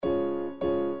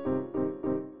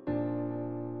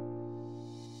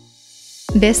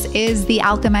This is the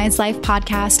Alchemized Life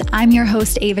podcast. I'm your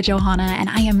host, Ava Johanna, and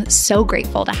I am so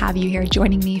grateful to have you here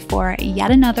joining me for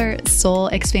yet another soul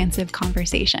expansive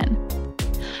conversation.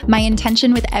 My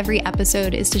intention with every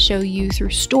episode is to show you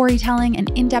through storytelling and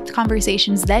in-depth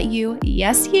conversations that you,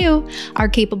 yes, you, are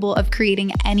capable of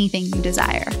creating anything you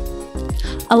desire.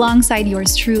 Alongside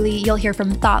yours truly, you'll hear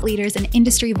from thought leaders and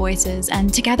industry voices,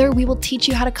 and together we will teach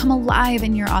you how to come alive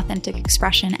in your authentic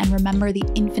expression and remember the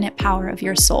infinite power of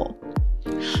your soul.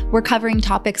 We're covering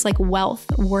topics like wealth,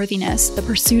 worthiness, the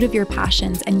pursuit of your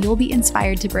passions, and you'll be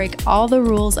inspired to break all the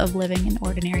rules of living an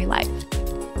ordinary life.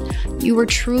 You were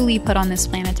truly put on this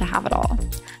planet to have it all.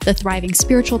 The thriving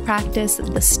spiritual practice,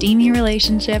 the steamy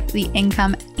relationship, the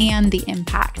income, and the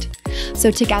impact.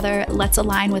 So together, let's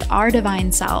align with our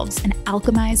divine selves and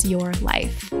alchemize your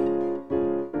life.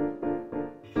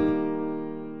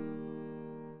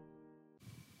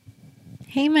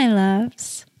 Hey, my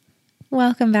loves.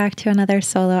 Welcome back to another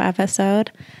solo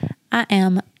episode. I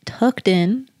am tucked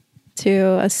in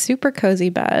to a super cozy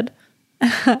bed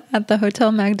at the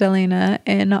Hotel Magdalena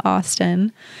in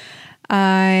Austin.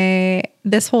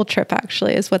 This whole trip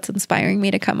actually is what's inspiring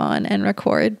me to come on and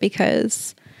record,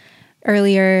 because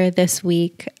earlier this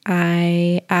week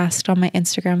I asked on my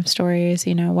Instagram stories,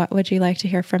 what would you like to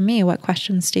hear from me? What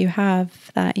questions do you have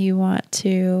that you want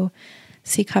to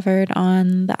see covered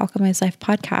on the Alchemized Life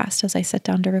podcast as I sit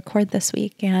down to record this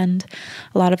week? And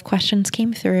a lot of questions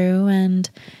came through, and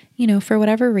for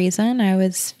whatever reason, I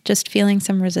was just feeling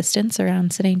some resistance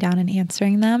around sitting down and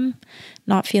answering them,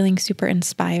 not feeling super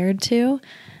inspired to,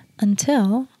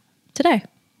 until today,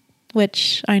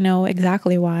 which I know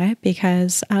exactly why,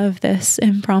 because of this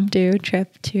impromptu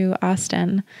trip to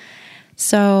Austin.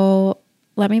 So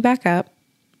let me back up.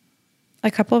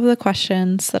 A couple of the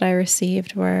questions that I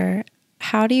received were,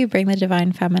 how do you bring the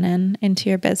divine feminine into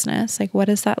your business? Like, what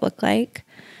does that look like?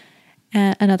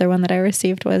 And another one that I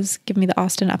received was, give me the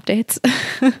Austin updates.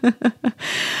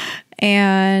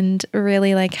 And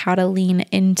really like how to lean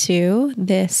into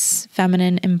this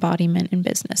feminine embodiment in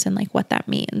business and like what that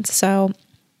means. So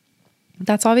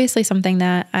that's obviously something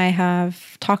that I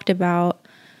have talked about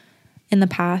in the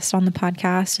past on the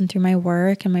podcast and through my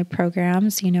work and my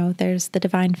programs. There's the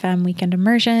Divine Femme Weekend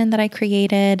Immersion that I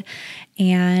created,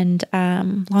 and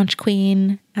Launch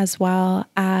Queen, as well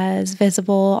as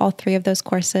Visible, all three of those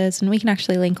courses. And we can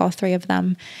actually link all three of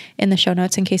them in the show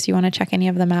notes in case you want to check any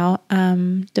of them out.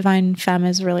 Divine Femme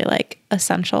is really like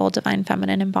essential divine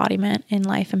feminine embodiment in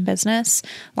life and business.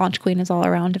 Launch Queen is all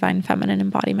around divine feminine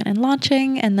embodiment in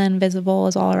launching. And then Visible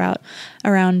is all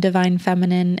around divine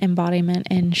feminine embodiment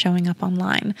in showing up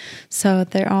online. So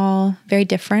they're all very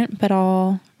different, but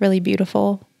all really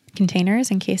beautiful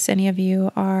containers in case any of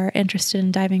you are interested in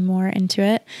diving more into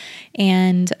it.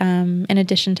 And in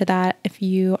addition to that, if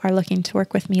you are looking to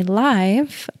work with me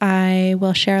live, I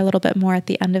will share a little bit more at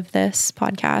the end of this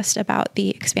podcast about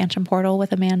the expansion portal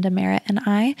with Amanda Merritt and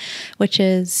I, which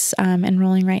is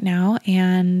enrolling right now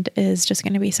and is just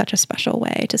going to be such a special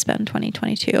way to spend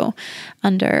 2022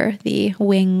 under the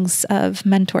wings of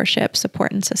mentorship,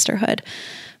 support, and sisterhood.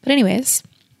 But anyways,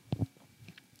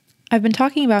 I've been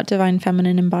talking about divine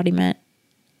feminine embodiment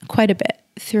quite a bit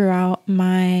throughout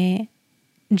my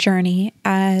journey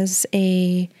as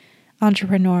a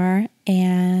entrepreneur,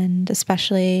 and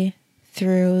especially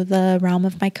through the realm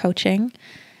of my coaching.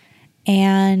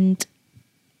 And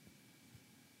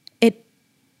it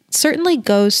certainly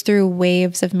goes through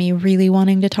waves of me really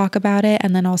wanting to talk about it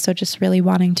and then also just really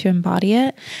wanting to embody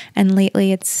it. And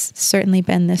lately it's certainly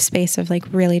been this space of like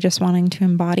really just wanting to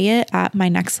embody it at my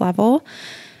next level.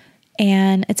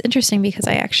 And it's interesting because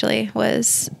I actually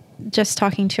was just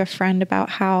talking to a friend about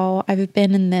how I've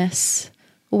been in this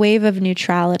wave of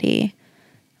neutrality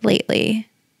lately,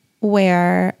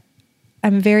 where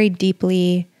I'm very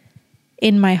deeply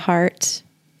in my heart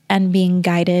and being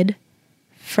guided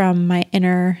from my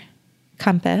inner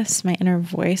compass, my inner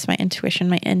voice, my intuition,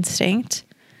 my instinct.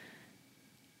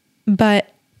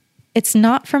 But it's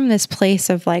not from this place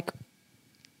of like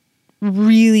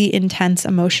really intense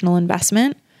emotional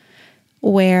investment,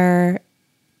 where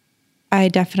I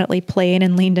definitely played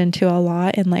and leaned into a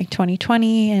lot in like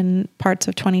 2020 and parts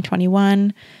of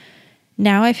 2021.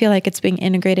 Now I feel like it's being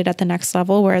integrated at the next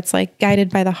level, where it's like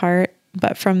guided by the heart,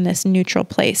 but from this neutral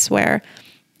place where,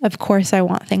 of course, I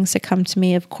want things to come to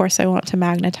me. Of course, I want to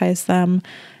magnetize them.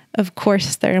 Of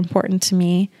course, they're important to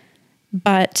me,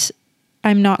 but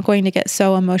I'm not going to get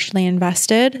so emotionally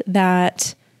invested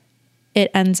that it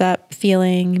ends up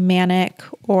feeling manic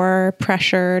or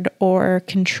pressured or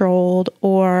controlled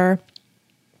or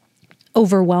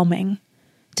overwhelming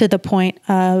to the point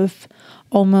of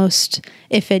almost,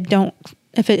 if it don't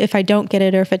if I don't get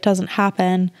it, or if it doesn't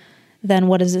happen, then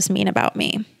what does this mean about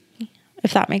me?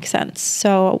 If that makes sense.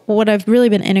 So what I've really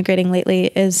been integrating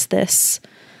lately is this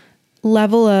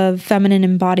level of feminine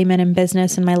embodiment in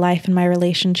business, in my life, and my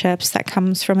relationships, that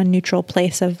comes from a neutral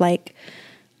place of like,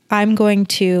 I'm going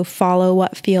to follow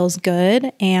what feels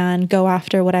good and go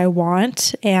after what I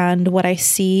want and what I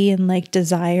see and like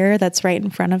desire that's right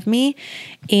in front of me.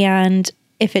 And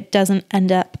if it doesn't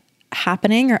end up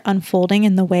happening or unfolding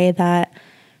in the way that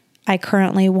I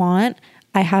currently want,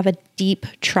 I have a deep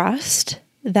trust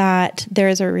that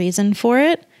there's a reason for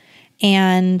it,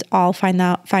 and I'll find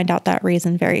out that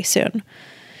reason very soon.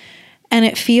 And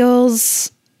it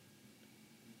feels,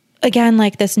 again,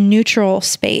 like this neutral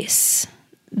space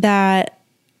that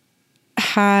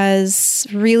has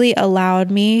really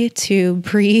allowed me to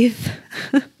breathe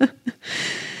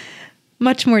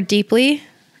much more deeply,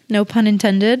 no pun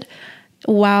intended,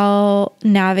 while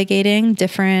navigating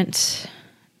different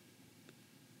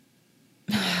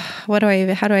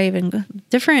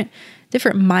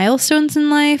different milestones in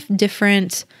life,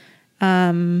 different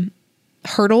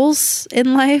hurdles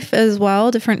in life as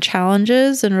well, different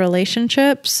challenges and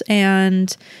relationships,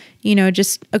 and, you know,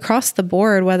 just across the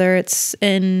board, whether it's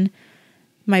in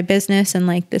my business and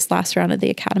like this last round of the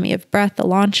Academy of Breath, the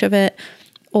launch of it,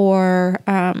 or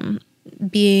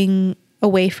being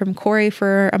away from Corey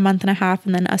for a month and a half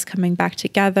and then us coming back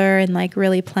together and like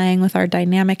really playing with our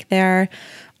dynamic there,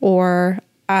 or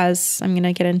as I'm going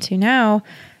to get into now,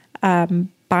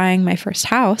 buying my first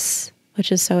house,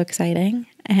 which is so exciting.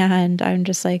 And I'm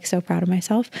just like so proud of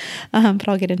myself. But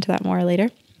I'll get into that more later.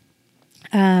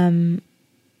 I'm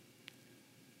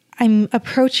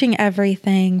approaching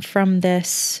everything from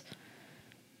this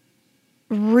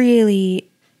really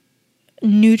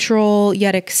neutral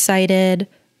yet excited,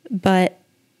 but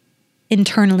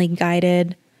internally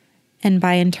guided. And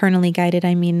by internally guided,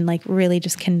 I mean like really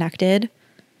just connected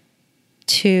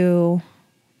to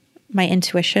my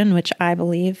intuition, which I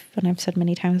believe, and I've said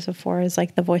many times before, is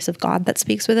like the voice of God that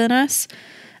speaks within us,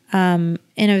 in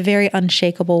a very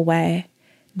unshakable way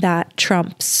that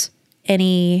trumps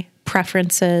any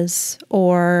preferences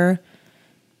or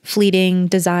fleeting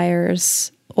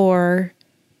desires or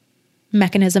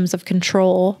mechanisms of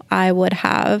control I would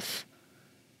have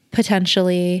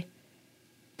potentially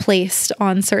placed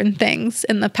on certain things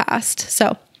in the past.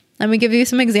 So let me give you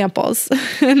some examples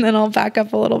and then I'll back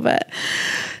up a little bit.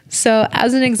 So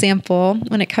as an example,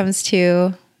 when it comes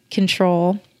to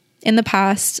control, in the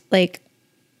past, like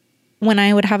when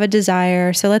I would have a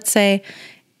desire, so let's say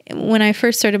when I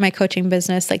first started my coaching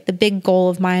business, like the big goal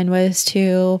of mine was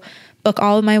to book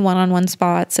all of my one-on-one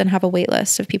spots and have a wait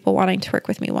list of people wanting to work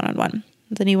with me one-on-one.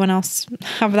 Does anyone else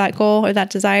have that goal or that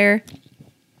desire?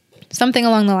 Something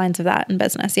along the lines of that in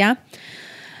business, yeah?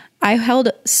 I held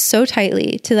so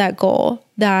tightly to that goal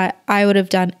that I would have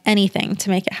done anything to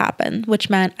make it happen, which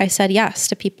meant I said yes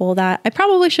to people that I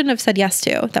probably shouldn't have said yes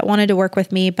to, that wanted to work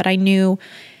with me, but I knew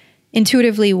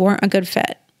intuitively weren't a good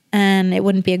fit. And it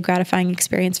wouldn't be a gratifying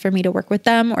experience for me to work with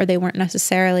them, or they weren't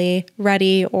necessarily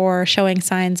ready or showing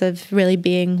signs of really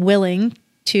being willing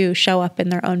to show up in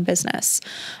their own business,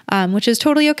 which is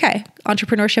totally okay.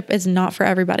 Entrepreneurship is not for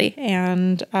everybody,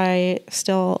 and I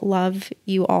still love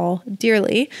you all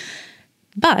dearly.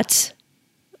 But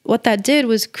what that did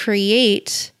was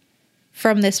create,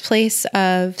 from this place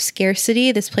of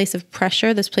scarcity, this place of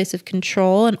pressure, this place of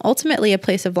control, and ultimately a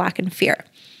place of lack and fear.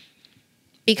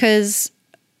 Because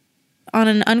on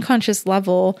an unconscious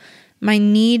level, my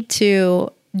need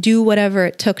to do whatever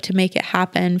it took to make it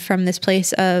happen from this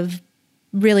place of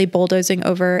really bulldozing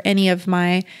over any of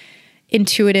my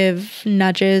intuitive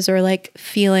nudges or like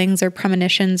feelings or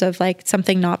premonitions of like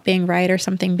something not being right or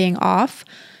something being off.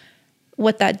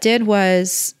 What that did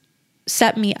was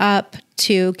set me up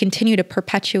to continue to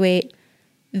perpetuate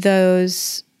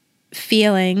those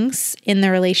feelings in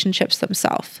the relationships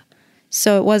themselves.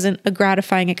 So it wasn't a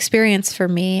gratifying experience for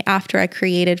me after I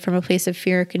created from a place of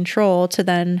fear or control to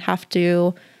then have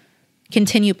to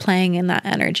continue playing in that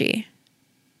energy.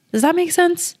 Does that make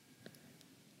sense?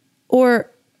 Or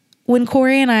when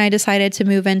Corey and I decided to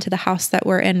move into the house that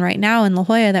we're in right now in La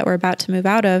Jolla that we're about to move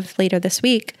out of later this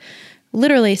week,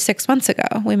 literally 6 months ago,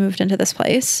 we moved into this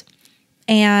place.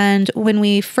 And when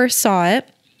we first saw it,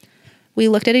 we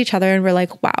looked at each other and we're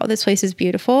like, wow, this place is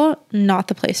beautiful. Not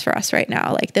the place for us right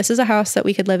now. Like, this is a house that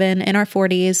we could live in our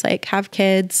 40s, like have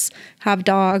kids, have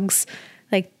dogs.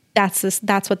 Like that's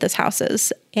what this house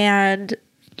is. And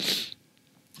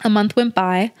a month went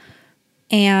by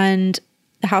and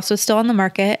the house was still on the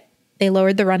market. They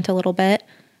lowered the rent a little bit.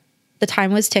 the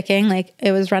time was ticking, like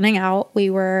it was running out.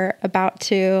 We were about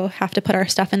to have to put our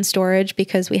stuff in storage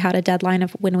because we had a deadline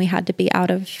of when we had to be out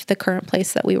of the current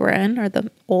place that we were in, or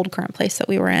the old current place that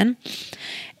we were in.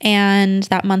 And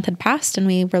that month had passed and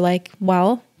we were like,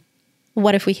 well,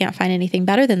 what if we can't find anything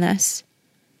better than this?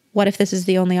 What if this is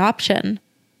the only option?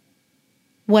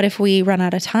 What if we run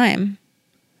out of time?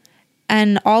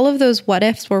 And all of those what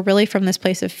ifs were really from this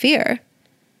place of fear.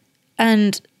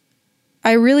 And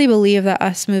I really believe that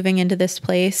us moving into this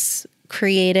place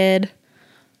created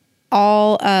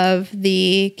all of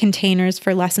the containers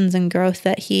for lessons and growth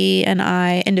that he and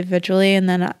I individually and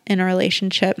then in a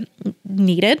relationship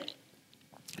needed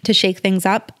to shake things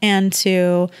up and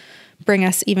to bring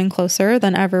us even closer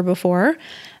than ever before,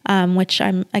 which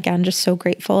I'm, again, just so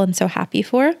grateful and so happy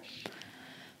for.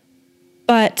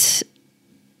 But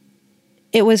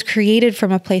it was created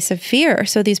from a place of fear.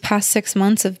 So these past 6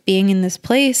 months of being in this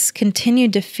place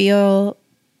continued to feel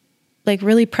like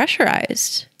really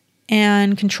pressurized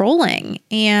and controlling.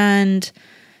 And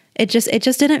it just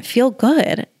didn't feel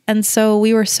good. And so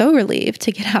we were so relieved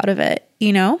to get out of it,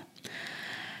 you know?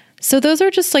 So those are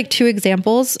just like 2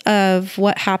 examples of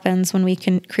what happens when we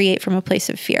can create from a place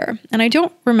of fear. And I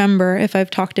don't remember if I've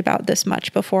talked about this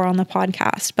much before on the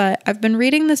podcast, but I've been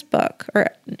reading this book, or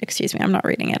excuse me, I'm not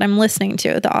reading it. I'm listening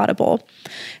to the Audible.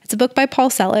 It's a book by Paul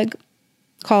Selig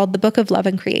called The Book of Love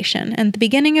and Creation. And at the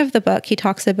beginning of the book, he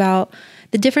talks about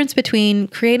the difference between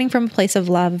creating from a place of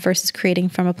love versus creating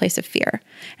from a place of fear.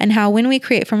 And how when we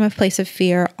create from a place of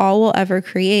fear, all we'll ever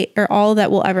create, or all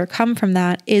that will ever come from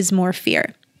that, is more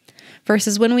fear.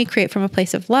 Versus when we create from a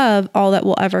place of love, all that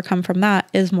will ever come from that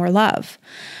is more love.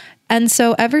 And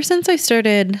so ever since I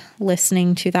started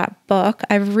listening to that book,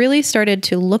 I've really started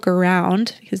to look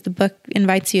around, because the book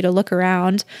invites you to look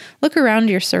around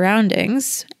your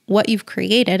surroundings, what you've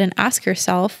created, and ask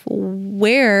yourself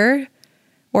where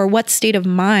or what state of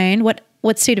mind,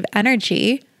 what state of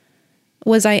energy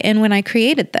was I in when I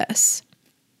created this?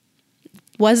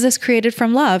 Was this created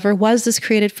from love, or was this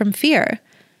created from fear?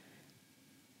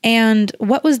 And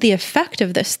what was the effect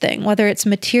of this thing, whether it's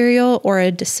material or a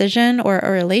decision or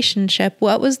a relationship?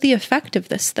 What was the effect of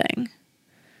this thing?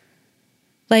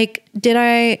 Like, did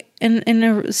I, in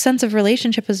a sense of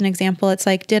relationship as an example, it's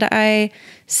like, did I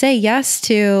say yes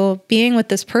to being with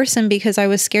this person because I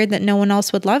was scared that no one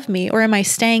else would love me? Or am I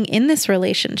staying in this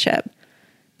relationship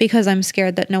because I'm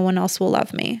scared that no one else will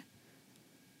love me?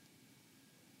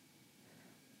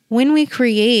 When we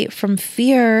create from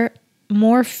fear,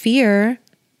 more fear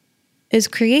is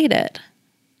created.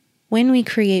 When we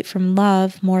create from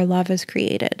love, more love is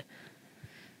created.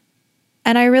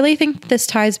 And I really think this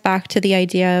ties back to the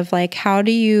idea of like,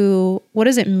 what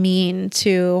does it mean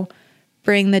to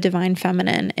bring the divine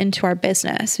feminine into our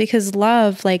business? Because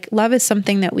love is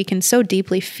something that we can so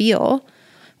deeply feel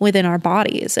within our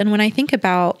bodies. And when I think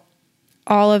about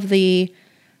all of the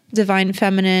divine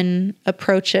feminine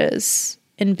approaches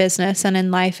in business and in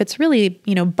life, it's really,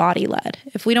 body led.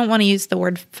 If we don't want to use the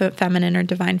word feminine or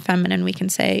divine feminine, we can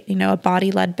say, a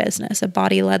body led business, a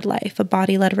body led life, a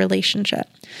body led relationship.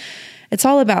 It's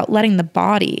all about letting the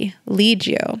body lead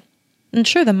you. And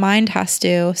sure, the mind has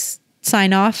to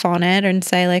sign off on it and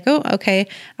say like, oh, okay,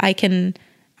 I can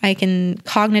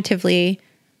cognitively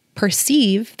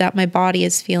perceive that my body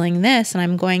is feeling this, and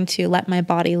I'm going to let my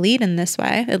body lead in this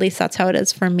way. At least that's how it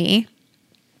is for me.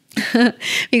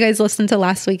 You guys listened to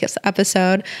last week's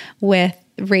episode with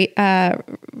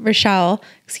Rochelle.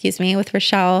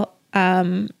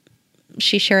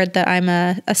 She shared that I'm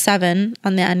a 7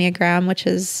 on the Enneagram, which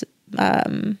is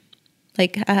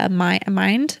like a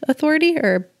mind authority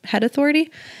or head authority.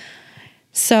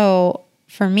 So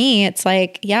for me, it's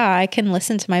like, yeah, I can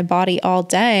listen to my body all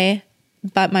day,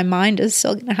 but my mind is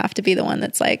still going to have to be the one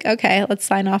that's like, okay, let's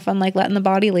sign off on like letting the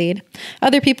body lead.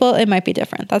 Other people, it might be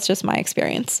different. That's just my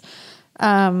experience.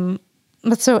 But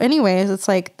so anyways, it's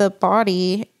like the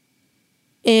body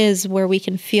is where we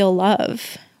can feel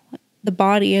love. The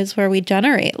body is where we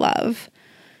generate love.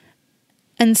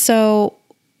 And so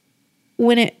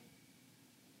when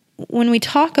we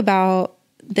talk about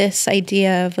this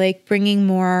idea of like bringing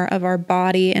more of our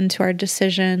body into our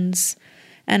decisions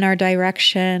and our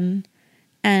direction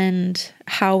and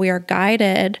how we are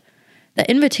guided, the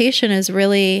invitation is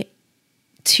really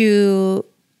to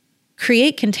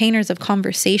create containers of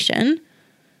conversation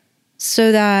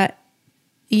so that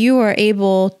you are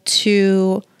able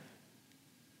to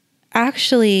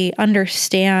actually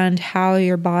understand how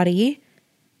your body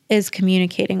is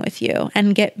communicating with you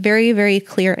and get very, very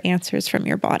clear answers from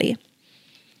your body.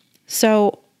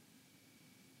 So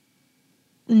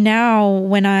now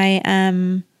when I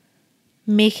am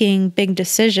making big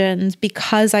decisions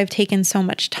because I've taken so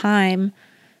much time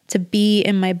to be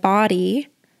in my body.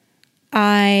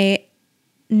 I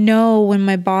know when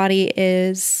my body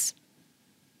is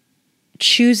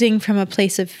choosing from a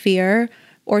place of fear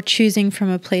or choosing from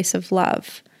a place of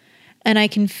love. And I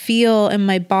can feel in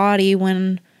my body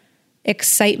when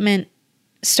excitement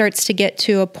starts to get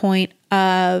to a point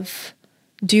of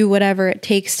do whatever it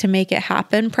takes to make it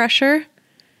happen pressure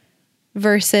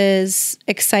versus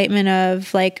excitement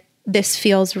of like, this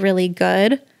feels really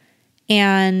good.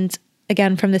 And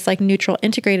again, from this like neutral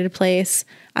integrated place,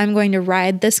 I'm going to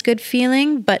ride this good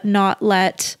feeling, but not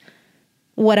let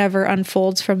whatever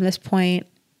unfolds from this point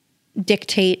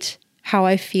dictate how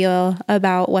I feel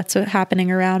about what's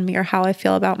happening around me or how I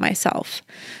feel about myself.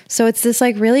 So it's this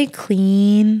like really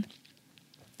clean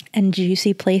and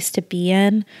juicy place to be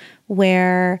in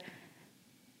where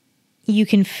you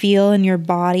can feel in your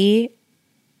body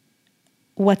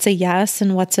what's a yes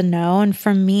and what's a no. And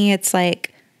for me, it's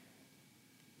like,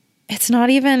 it's not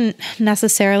even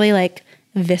necessarily like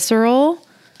visceral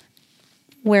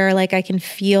where like I can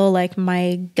feel like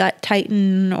my gut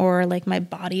tighten or like my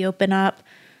body open up.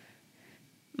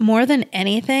 More than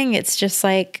anything, it's just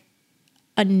like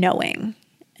a knowing.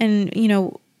 And, you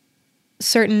know,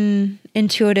 certain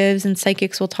intuitives and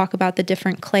psychics will talk about the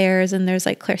different clairs, and there's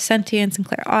like clairsentience and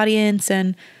clairaudience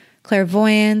and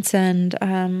clairvoyance and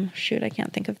I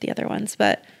can't think of the other ones,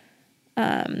 but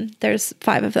there's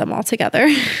 5 of them all together.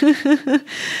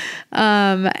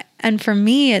 And for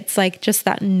me, it's like just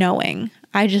that knowing.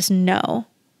 I just know.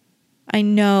 I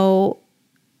know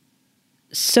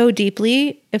so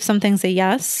deeply if something's a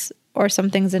yes or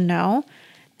something's a no.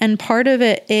 And part of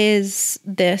it is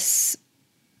this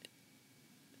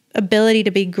ability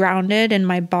to be grounded in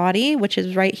my body, which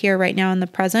is right here, right now in the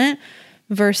present,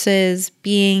 versus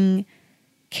being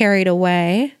carried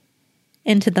away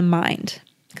into the mind.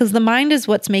 Because the mind is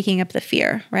what's making up the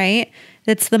fear, right?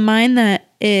 It's the mind that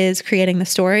is creating the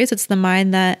stories. It's the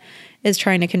mind that is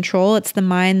trying to control. It's the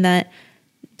mind that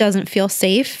doesn't feel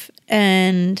safe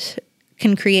and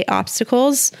can create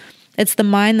obstacles. It's the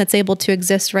mind that's able to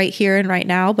exist right here and right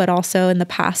now, but also in the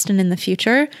past and in the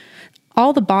future.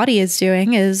 All the body is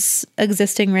doing is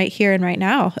existing right here and right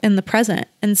now in the present.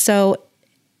 And so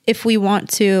if we want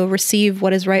to receive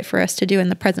what is right for us to do in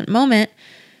the present moment,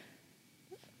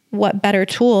 what better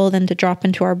tool than to drop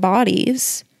into our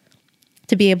bodies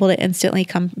to be able to instantly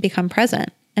become present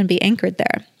and be anchored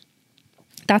there.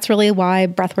 That's really why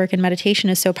breathwork and meditation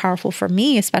is so powerful for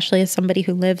me, especially as somebody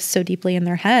who lives so deeply in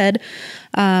their head.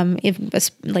 Like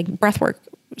breathwork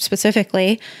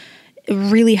specifically, it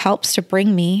really helps to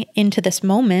bring me into this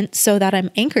moment so that I'm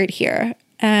anchored here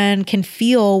and can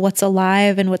feel what's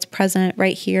alive and what's present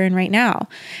right here and right now.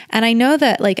 And I know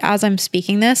that like, as I'm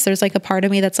speaking this, there's like a part of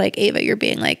me that's like, Ava, you're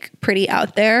being like pretty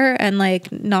out there and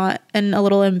like not, and a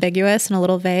little ambiguous and a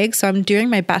little vague. So I'm doing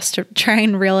my best to try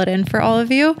and reel it in for all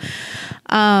of you.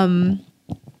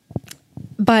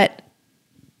 But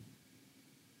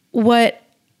what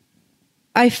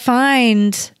I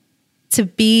find to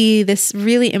be this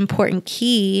really important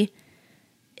key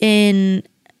in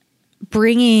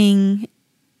bringing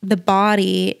the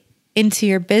body into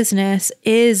your business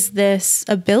is this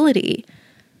ability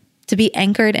to be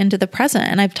anchored into the present.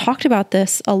 And I've talked about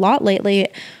this a lot lately.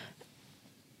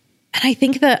 And I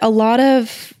think that a lot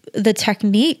of the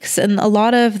techniques and a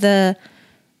lot of the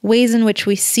ways in which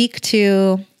we seek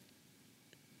to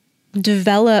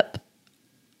develop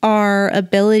our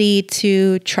ability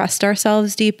to trust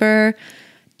ourselves deeper,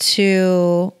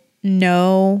 to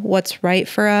know what's right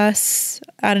for us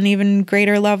at an even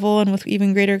greater level and with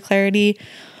even greater clarity,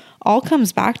 all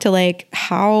comes back to like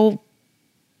how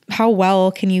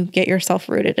well can you get yourself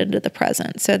rooted into the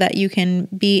present so that you can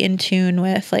be in tune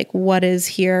with like what is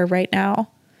here right now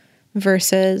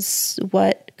versus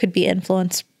what could be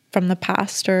influenced from the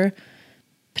past or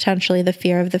potentially the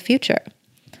fear of the future.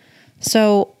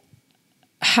 So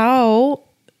how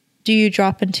do you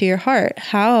drop into your heart?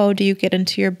 How do you get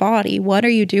into your body? What are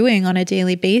you doing on a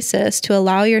daily basis to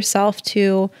allow yourself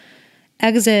to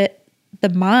exit the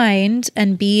mind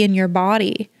and be in your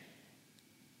body?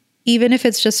 Even if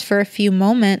it's just for a few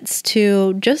moments,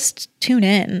 to just tune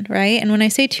in, right? And when I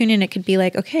say tune in, it could be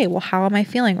like, okay, well, how am I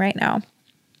feeling right now?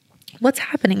 What's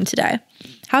happening today?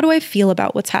 How do I feel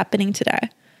about what's happening today?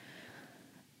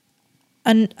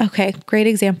 Okay, great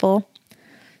example.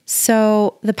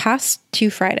 So the past 2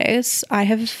 Fridays,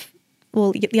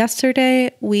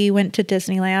 yesterday we went to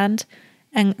Disneyland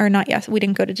we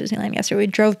didn't go to Disneyland yesterday. We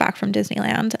drove back from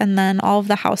Disneyland and then all of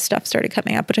the house stuff started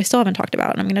coming up, which I still haven't talked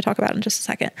about and I'm going to talk about in just a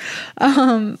second.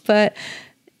 But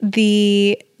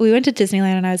we went to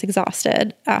Disneyland and I was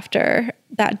exhausted after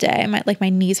that day. My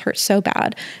knees hurt so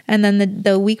bad. And then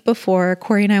the week before,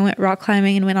 Corey and I went rock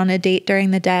climbing and went on a date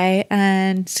during the day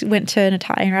and went to an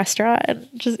Italian restaurant and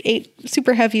just ate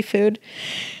super heavy food.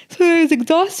 So I was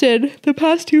exhausted the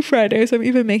past 2 Fridays. I'm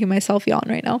even making myself yawn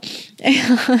right now.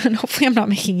 And hopefully I'm not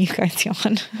making you guys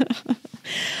yawn.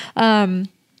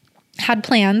 Had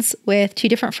plans with 2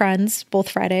 different friends, both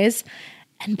Fridays.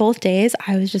 And both days,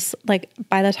 I was just like,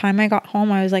 by the time I got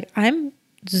home, I was like, I'm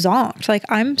zonked. Like,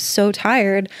 I'm so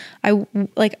tired.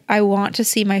 I want to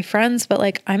see my friends, but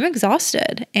like, I'm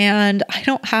exhausted and I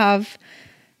don't have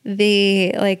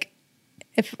the, like,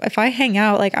 if I hang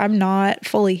out, like, I'm not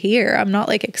fully here. I'm not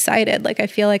like excited. Like, I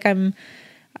feel like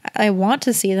I want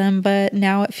to see them, but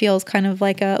now it feels kind of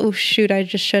like oh shoot, I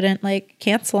just shouldn't like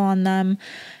cancel on them.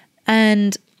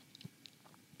 And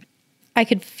I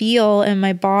could feel in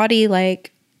my body,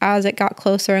 like, as it got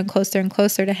closer and closer and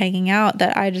closer to hanging out,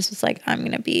 that I just was like, I'm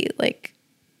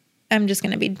just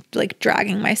going to be like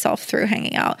dragging myself through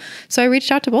hanging out. So I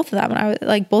reached out to both of them, and I was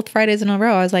like, both Fridays in a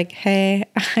row, I was like, hey,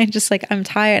 I'm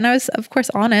tired. And I was, of course,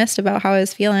 honest about how I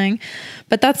was feeling,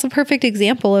 but that's the perfect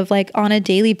example of like, on a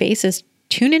daily basis,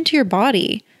 tune into your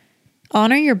body,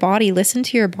 honor your body, listen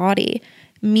to your body.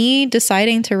 Me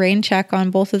deciding to rain check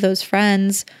on both of those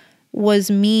friends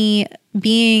was me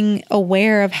being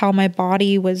aware of how my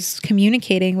body was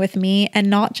communicating with me, and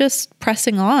not just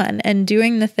pressing on and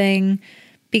doing the thing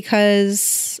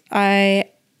because I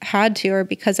had to, or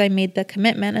because I made the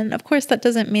commitment. And of course, that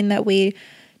doesn't mean that we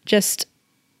just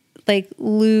like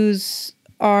lose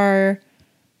our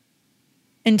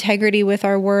integrity with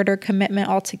our word or commitment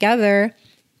altogether,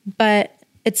 but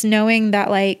it's knowing that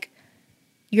like,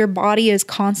 your body is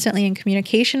constantly in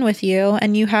communication with you,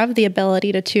 and you have the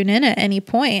ability to tune in at any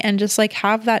point and just like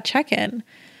have that check-in.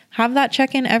 Have that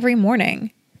check-in every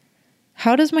morning.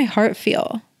 How does my heart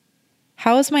feel?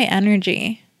 How is my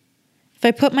energy? If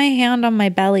I put my hand on my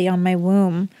belly, on my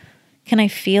womb, can I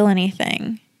feel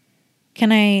anything?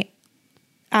 Can I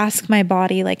ask my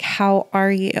body, like, how are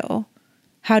you?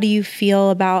 How do you feel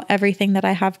about everything that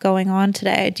I have going on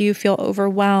today? Do you feel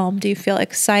overwhelmed? Do you feel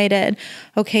excited?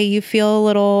 Okay, you feel a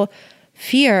little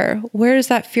fear. Where is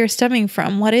that fear stemming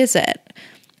from? What is it?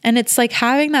 And it's like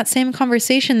having that same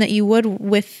conversation that you would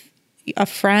with a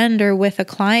friend or with a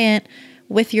client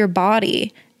with your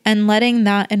body, and letting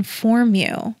that inform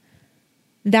you.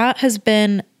 That has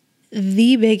been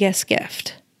the biggest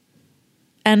gift,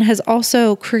 and has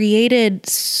also created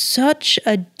such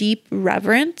a deep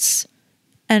reverence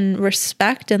and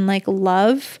respect and like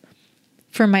love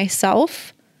for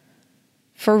myself,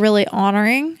 for really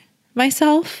honoring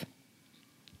myself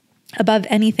above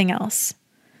anything else.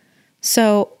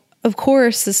 So of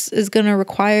course, this is going to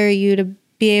require you to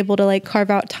be able to like carve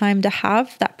out time to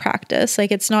have that practice.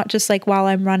 Like, it's not just like while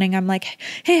I'm running, I'm like,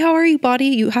 hey, how are you, body?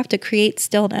 You have to create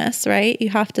stillness, right? You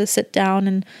have to sit down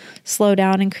and slow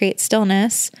down and create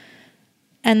stillness.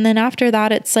 And then after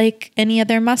that, it's like any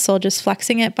other muscle, just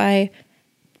flexing it by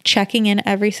checking in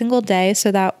every single day,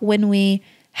 so that when we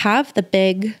have the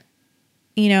big,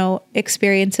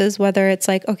 experiences, whether it's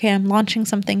like, okay, I'm launching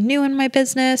something new in my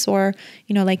business, or,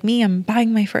 like me, I'm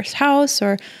buying my first house,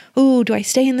 or, oh, do I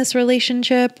stay in this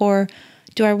relationship, or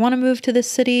do I want to move to this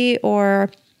city,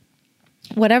 or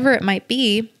whatever it might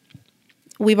be,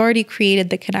 we've already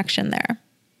created the connection there.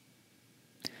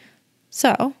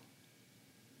 So,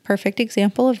 perfect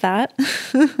example of that.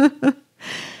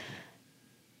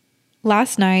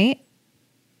 Last night,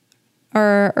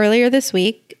 or earlier this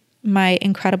week, my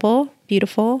incredible,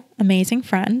 beautiful, amazing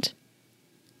friend,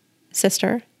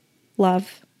 sister,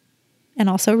 love, and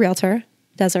also realtor,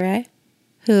 Desiree,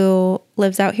 who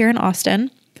lives out here in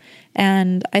Austin.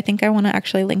 And I think I want to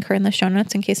actually link her in the show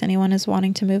notes in case anyone is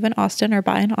wanting to move in Austin or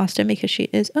buy in Austin, because she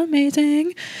is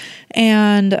amazing.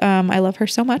 And I love her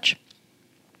so much.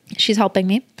 She's helping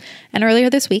me. And earlier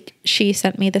this week, she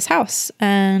sent me this house,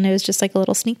 and it was just like a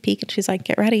little sneak peek. And she's like,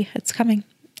 get ready, it's coming.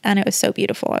 And it was so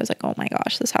beautiful. I was like, oh my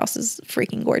gosh, this house is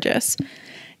freaking gorgeous.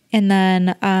 And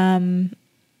then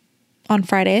on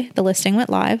Friday, the listing went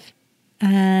live,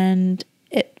 and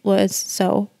it was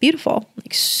so beautiful,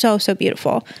 like so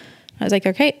beautiful. I was like,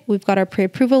 okay, we've got our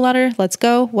pre-approval letter. Let's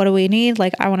go. What do we need?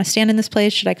 Like, I want to stand in this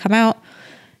place. Should I come out?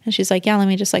 And she's like, yeah, let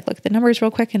me just like look at the numbers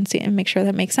real quick and see and make sure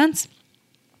that makes sense.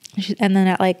 And then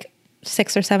at like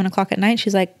 6 or 7 o'clock at night,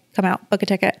 she's like, come out, book a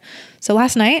ticket. So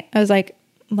last night I was like,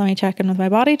 let me check in with my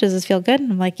body. Does this feel good?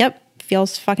 And I'm like, yep,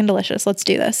 feels fucking delicious. Let's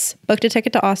do this. Booked a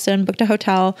ticket to Austin, booked a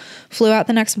hotel, flew out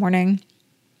the next morning,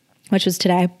 which was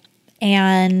today,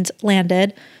 and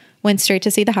landed, went straight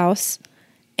to see the house.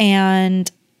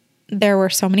 And there were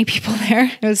so many people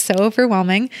there. It was so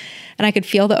overwhelming. And I could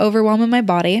feel the overwhelm in my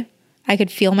body. I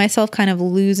could feel myself kind of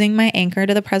losing my anchor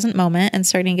to the present moment and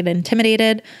starting to get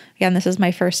intimidated. Again, this is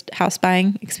my first house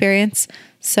buying experience,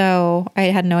 so I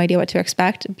had no idea what to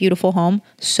expect. Beautiful home,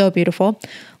 so beautiful.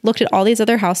 Looked at all these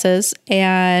other houses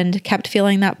and kept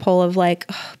feeling that pull of like,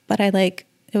 oh, but it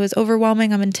was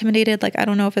overwhelming. I'm intimidated. Like, I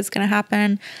don't know if it's going to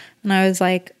happen. And I was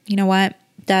like, you know what,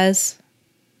 Des,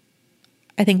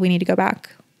 I think we need to go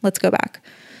back. Let's go back.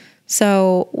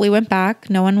 So we went back.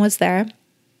 No one was there.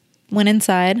 Went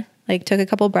inside. Like, took a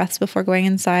couple breaths before going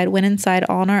inside, went inside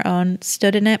all on our own,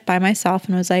 stood in it by myself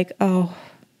and was like, oh,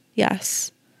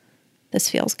 yes, this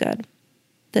feels good.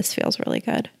 This feels really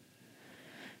good.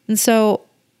 And so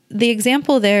the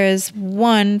example there is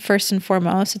one, first and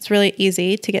foremost, it's really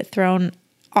easy to get thrown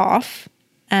off,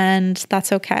 and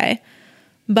that's okay.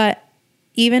 But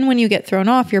even when you get thrown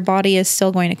off, your body is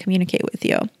still going to communicate with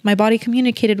you. My body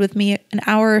communicated with me an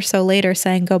hour or so later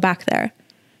saying, go back there,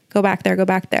 go back there, go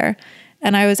back there.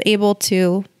 And I was able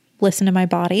to listen to my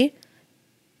body,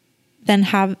 then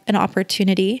have an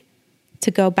opportunity to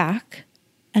go back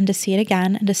and to see it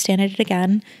again and to stand at it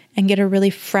again and get a really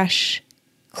fresh,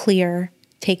 clear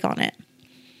take on it.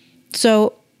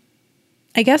 So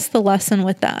I guess the lesson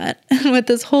with that, with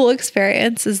this whole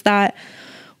experience, is that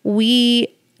we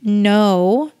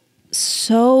know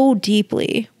so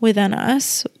deeply within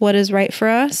us what is right for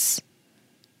us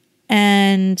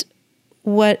and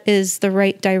what is the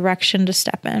right direction to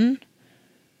step in.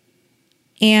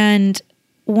 And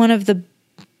one of the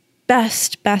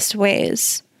best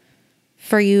ways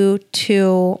for you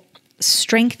to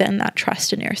strengthen that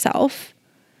trust in yourself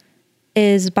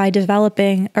is by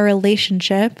developing a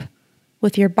relationship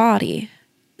with your body,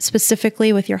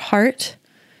 specifically with your heart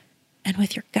and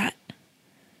with your gut.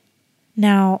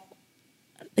 Now,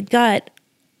 the gut,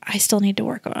 I still need to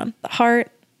work on. The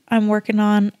heart, I'm working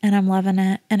on, and I'm loving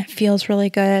it, and it feels really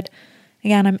good.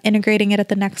 Again, I'm integrating it at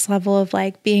the next level of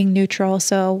like being neutral.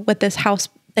 So with this house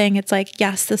thing, it's like,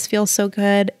 yes, this feels so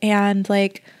good. And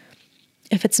like,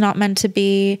 if it's not meant to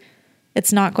be,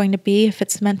 it's not going to be. If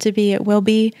it's meant to be, it will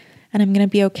be. And I'm going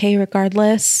to be okay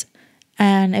regardless.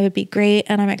 And it would be great.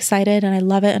 And I'm excited and I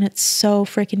love it. And it's so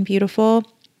freaking beautiful.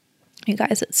 You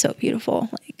guys, it's so beautiful.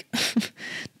 Like,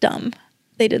 dumb.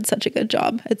 They did such a good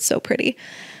job. It's so pretty.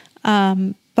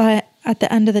 But at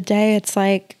the end of the day, it's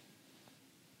like,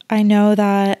 I know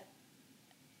that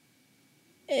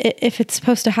if it's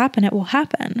supposed to happen, it will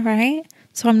happen, right?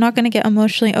 So I'm not going to get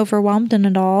emotionally overwhelmed in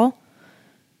it all.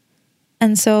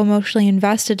 And so emotionally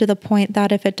invested to the point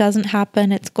that if it doesn't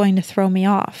happen, it's going to throw me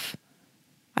off.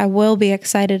 I will be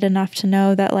excited enough to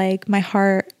know that like my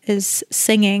heart is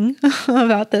singing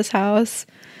about this house.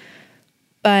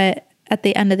 But at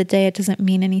the end of the day, it doesn't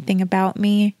mean anything about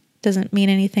me. Doesn't mean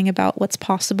anything about what's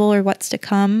possible or what's to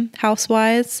come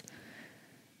house-wise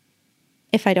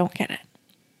if I don't get it.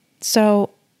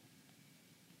 So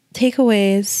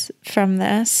takeaways from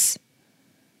this,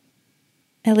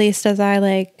 at least as I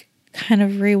like kind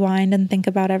of rewind and think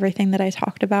about everything that I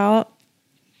talked about,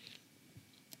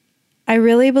 I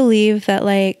really believe that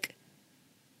like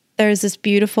there's this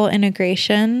beautiful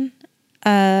integration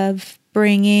of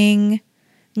bringing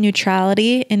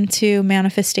neutrality into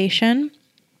manifestation.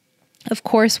 Of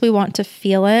course, we want to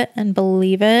feel it and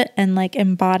believe it and like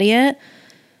embody it.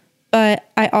 But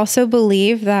I also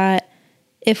believe that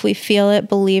if we feel it,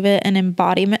 believe it, and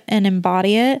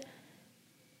embody it,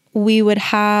 we would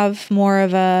have more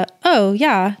of a, oh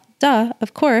yeah, duh,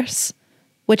 of course,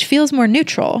 which feels more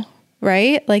neutral,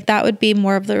 right? Like that would be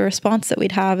more of the response that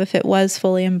we'd have if it was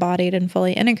fully embodied and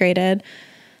fully integrated.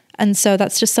 And so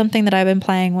that's just something that I've been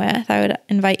playing with. I would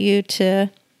invite you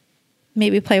to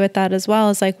maybe play with that as well.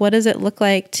 Is like, what does it look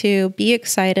like to be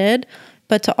excited,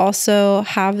 but to also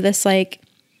have this like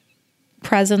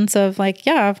presence of like,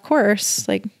 yeah, of course,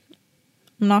 like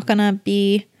I'm not going to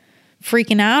be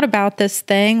freaking out about this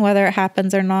thing, whether it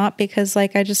happens or not, because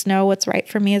like, I just know what's right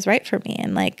for me is right for me.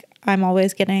 And like, I'm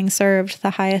always getting served the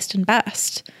highest and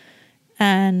best.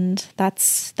 And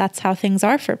that's how things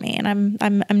are for me. And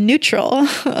I'm neutral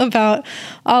about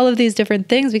all of these different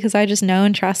things because I just know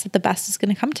and trust that the best is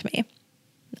going to come to me.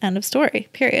 End of story,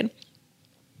 period.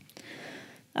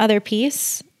 Other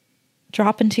piece,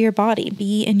 drop into your body,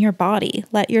 be in your body.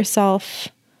 Let yourself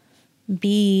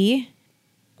be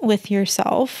with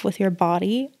yourself, with your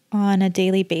body on a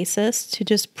daily basis to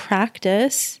just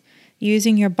practice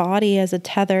using your body as a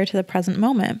tether to the present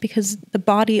moment, because the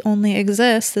body only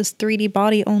exists, this 3D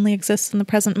body only exists in the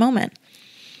present moment.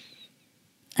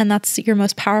 And that's your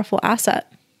most powerful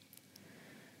asset.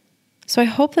 So I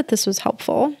hope that this was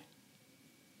helpful.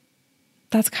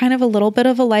 that's kind of a little bit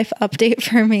of a life update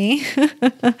for me.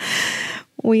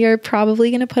 We are probably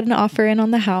going to put an offer in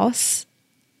on the house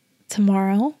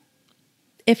tomorrow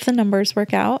if the numbers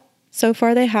work out. So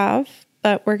far they have,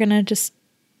 but we're going to just,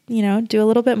 do a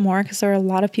little bit more because there are a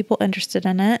lot of people interested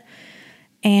in it.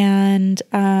 And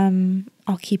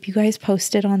I'll keep you guys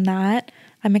posted on that.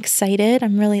 I'm excited.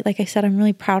 Like I said, I'm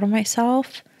really proud of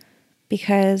myself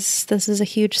because this is a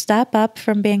huge step up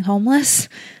from being homeless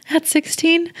at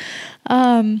 16.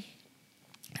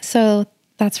 So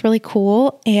that's really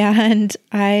cool. And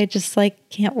I just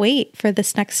can't wait for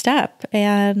this next step.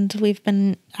 And we've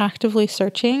been actively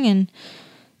searching. And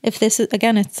if this is,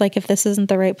 again, it's if this isn't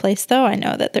the right place though, I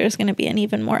know that there's going to be an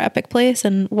even more epic place.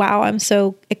 And wow, I'm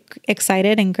so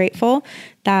excited and grateful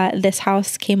that this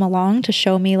house came along to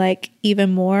show me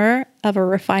even more of a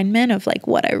refinement of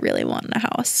what I really want in a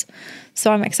house.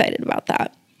 So I'm excited about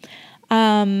that.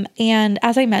 And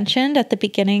as I mentioned at the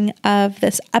beginning of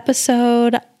this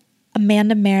episode,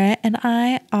 Amanda Merritt and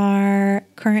I are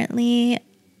currently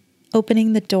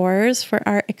opening the doors for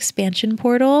our expansion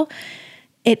portal.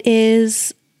 It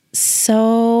is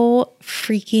so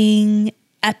freaking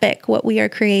epic what we are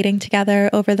creating together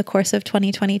over the course of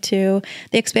 2022.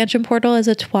 The expansion portal is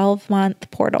a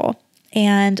 12-month portal.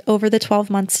 And over the 12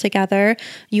 months together,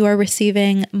 you are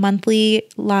receiving monthly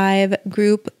live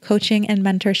group coaching and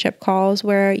mentorship calls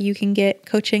where you can get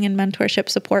coaching and mentorship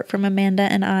support from Amanda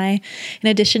and I. In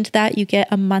addition to that, you get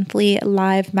a monthly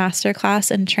live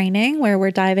masterclass and training where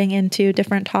we're diving into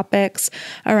different topics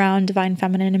around divine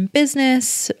feminine in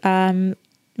business,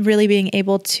 really being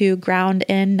able to ground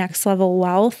in next level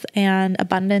wealth and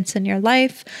abundance in your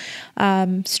life,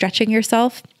 stretching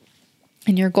yourself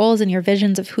and your goals and your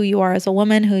visions of who you are as a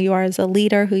woman, who you are as a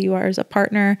leader, who you are as a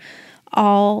partner,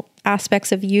 all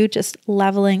aspects of you just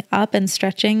leveling up and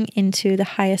stretching into the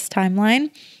highest timeline.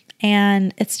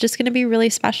 And it's just going to be really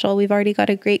special. We've already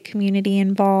got a great community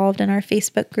involved in our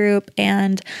Facebook group,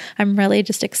 and I'm really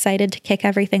just excited to kick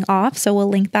everything off. So we'll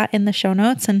link that in the show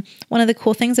notes. And one of the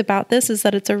cool things about this is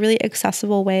that it's a really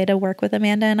accessible way to work with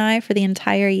Amanda and I for the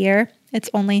entire year. It's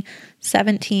only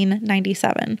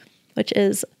 $17.97, which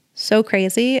is so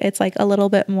crazy. It's a little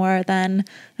bit more than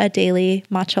a daily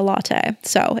matcha latte.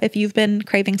 So if you've been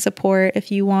craving support, if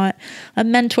you want a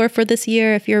mentor for this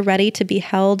year, if you're ready to be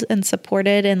held and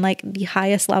supported in the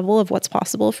highest level of what's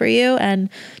possible for you and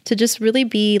to just really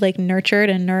be nurtured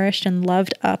and nourished and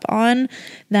loved up on,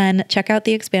 then check out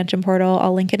the expansion portal.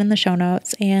 I'll link it in the show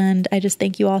notes. And I just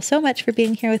thank you all so much for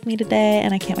being here with me today.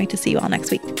 And I can't wait to see you all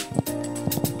next week.